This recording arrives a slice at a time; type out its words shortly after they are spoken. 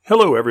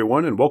Hello,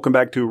 everyone, and welcome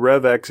back to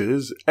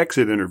RevX's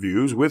exit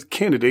interviews with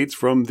candidates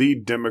from the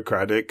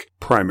Democratic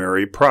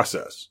primary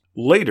process.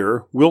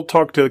 Later, we'll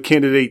talk to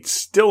candidates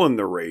still in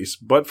the race,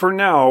 but for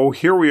now,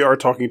 here we are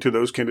talking to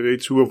those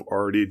candidates who have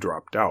already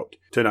dropped out.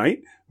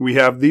 Tonight, we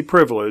have the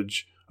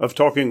privilege of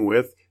talking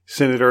with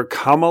Senator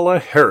Kamala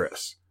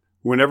Harris.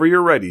 Whenever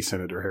you're ready,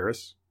 Senator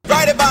Harris.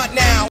 Right about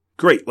now.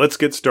 Great, let's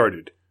get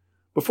started.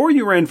 Before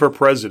you ran for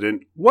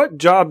president, what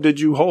job did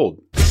you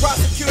hold?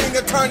 Prosecuting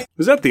attorney.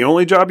 Is that the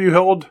only job you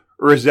held?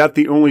 Or is that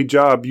the only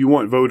job you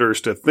want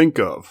voters to think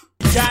of?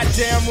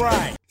 Goddamn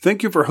right.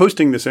 Thank you for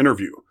hosting this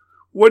interview.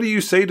 What do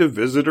you say to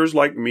visitors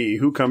like me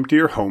who come to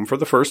your home for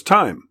the first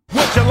time?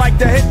 Would you like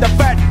to hit the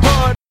fat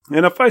bud?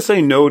 And if I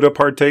say no to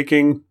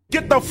partaking?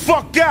 Get the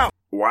fuck out.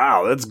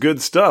 Wow, that's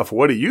good stuff.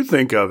 What do you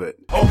think of it?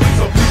 Oh,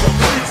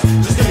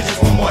 please. Just give me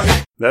just one more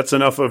hit. That's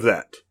enough of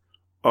that.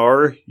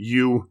 Are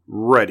you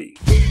ready?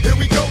 Here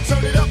we go.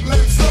 Turn it up. Let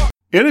it start.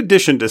 In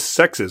addition to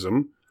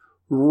sexism,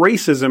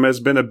 racism has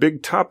been a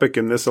big topic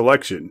in this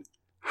election.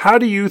 How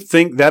do you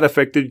think that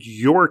affected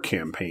your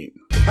campaign?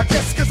 I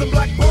guess 'cause I'm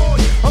black boy.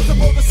 I'm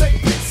supposed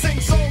to sing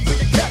songs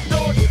with your cat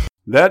dog.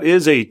 That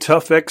is a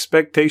tough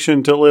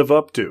expectation to live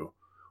up to.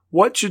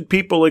 What should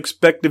people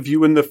expect of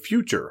you in the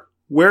future?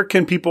 Where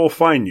can people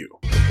find you?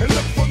 And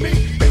look for me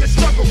in the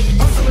struggle.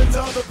 Hustling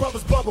to other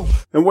brothers' bubble.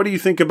 And what do you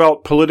think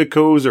about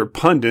politicos or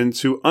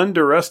pundits who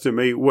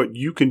underestimate what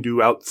you can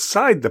do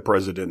outside the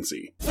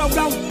presidency? So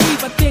don't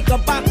even think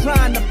about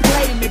trying to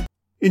play me.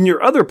 In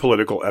your other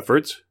political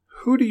efforts,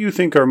 who do you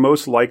think are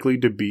most likely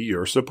to be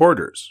your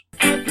supporters?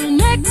 The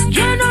next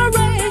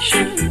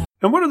generation.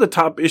 And what are the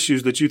top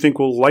issues that you think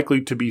will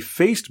likely to be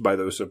faced by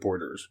those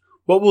supporters?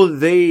 What will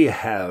they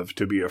have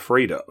to be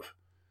afraid of?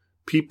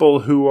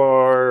 People who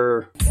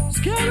are...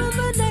 Scared of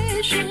the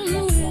nation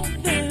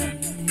with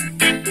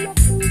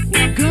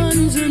their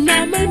guns and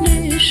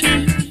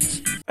ammunition.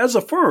 As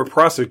a former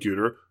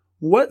prosecutor,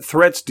 what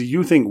threats do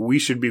you think we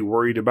should be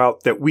worried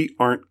about that we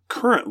aren't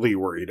currently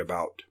worried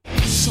about?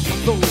 Some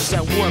of those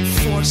that work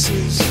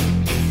forces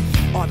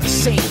are the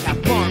same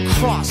that burn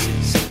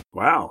crosses.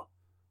 Wow,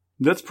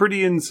 that's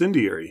pretty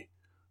incendiary.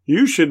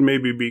 You should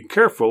maybe be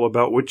careful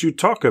about what you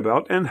talk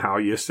about and how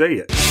you say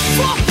it.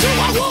 Fuck you,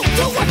 I won't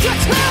do what you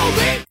tell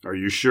me. Are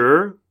you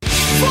sure?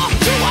 Fuck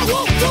you, I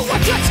won't do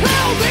what you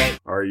tell me.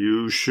 Are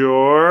you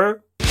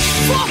sure?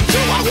 Fuck you,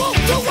 I won't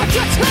do what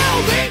you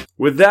tell me.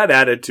 With that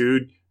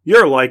attitude,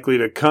 you're likely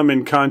to come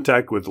in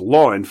contact with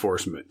law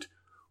enforcement.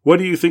 What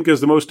do you think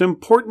is the most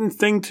important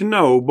thing to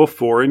know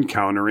before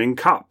encountering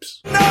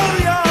cops? No,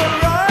 you're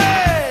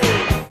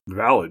right.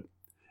 Valid.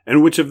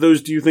 And which of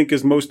those do you think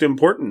is most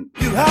important?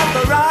 You have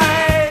the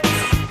right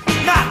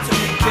not to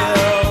be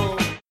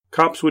killed.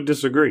 Cops would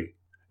disagree.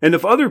 And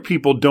if other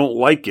people don't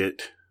like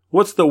it,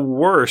 what's the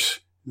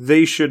worst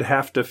they should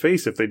have to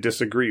face if they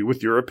disagree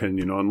with your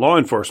opinion on law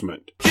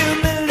enforcement?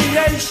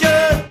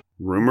 Humiliation.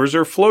 Rumors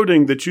are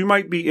floating that you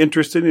might be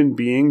interested in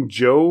being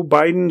Joe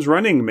Biden's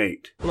running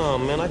mate. No,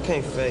 man, I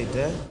can't fake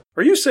that.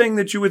 Are you saying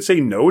that you would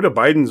say no to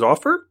Biden's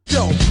offer?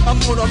 Yo, I'm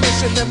on a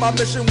mission and my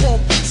mission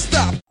won't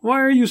stop.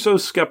 Why are you so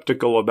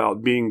skeptical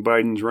about being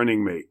Biden's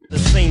running mate? The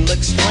scene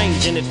looked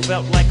strange and it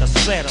felt like a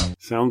setup.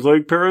 Sounds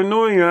like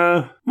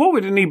paranoia. What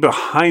would any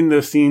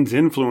behind-the-scenes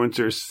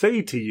influencers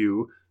say to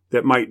you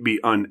that might be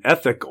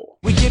unethical?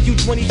 We give you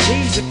 20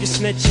 G's if you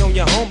snitch on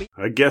your homie.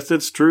 I guess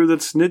it's true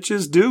that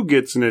snitches do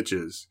get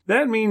snitches.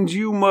 That means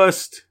you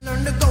must...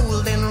 Learn the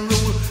golden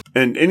rule.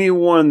 And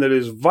anyone that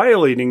is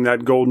violating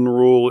that golden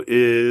rule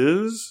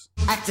is...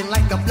 Acting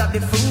like a bloody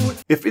fool.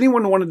 If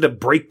anyone wanted to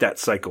break that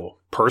cycle,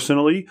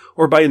 personally,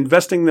 or by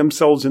investing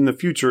themselves in the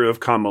future of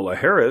Kamala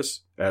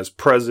Harris, as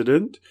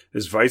president,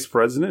 as vice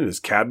president, as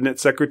cabinet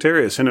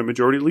secretary, as Senate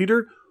majority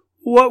leader,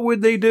 what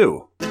would they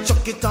do? You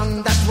chuck it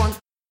on that one.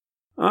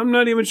 I'm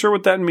not even sure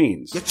what that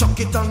means. You chuck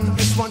it on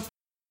this one.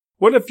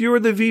 What if you were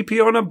the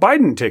VP on a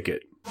Biden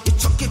ticket? You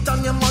chuck it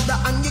on your mother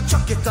and you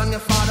chuck it on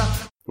your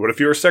father. What if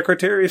you were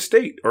Secretary of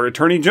State or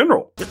Attorney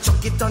General? You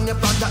chuck it on your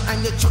brother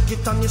and you chuck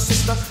it on your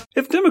sister.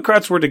 If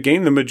Democrats were to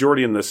gain the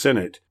majority in the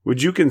Senate,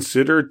 would you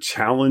consider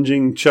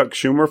challenging Chuck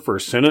Schumer for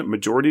Senate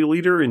Majority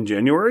Leader in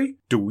January?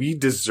 Do we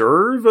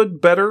deserve a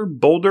better,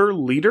 bolder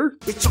leader?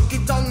 You chuck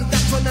it on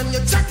that one and you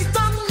chuck it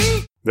on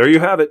me. There you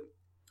have it.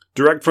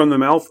 Direct from the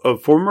mouth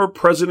of former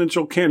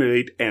presidential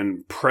candidate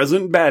and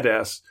present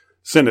badass,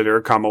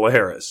 Senator Kamala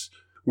Harris.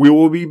 We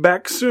will be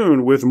back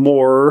soon with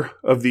more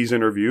of these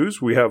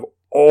interviews. We have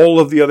all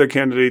of the other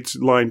candidates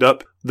lined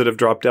up that have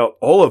dropped out,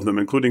 all of them,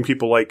 including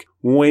people like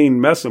Wayne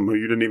Messam, who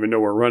you didn't even know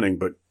were running,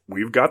 but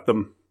we've got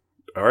them.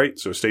 All right,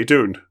 so stay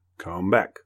tuned. Come back.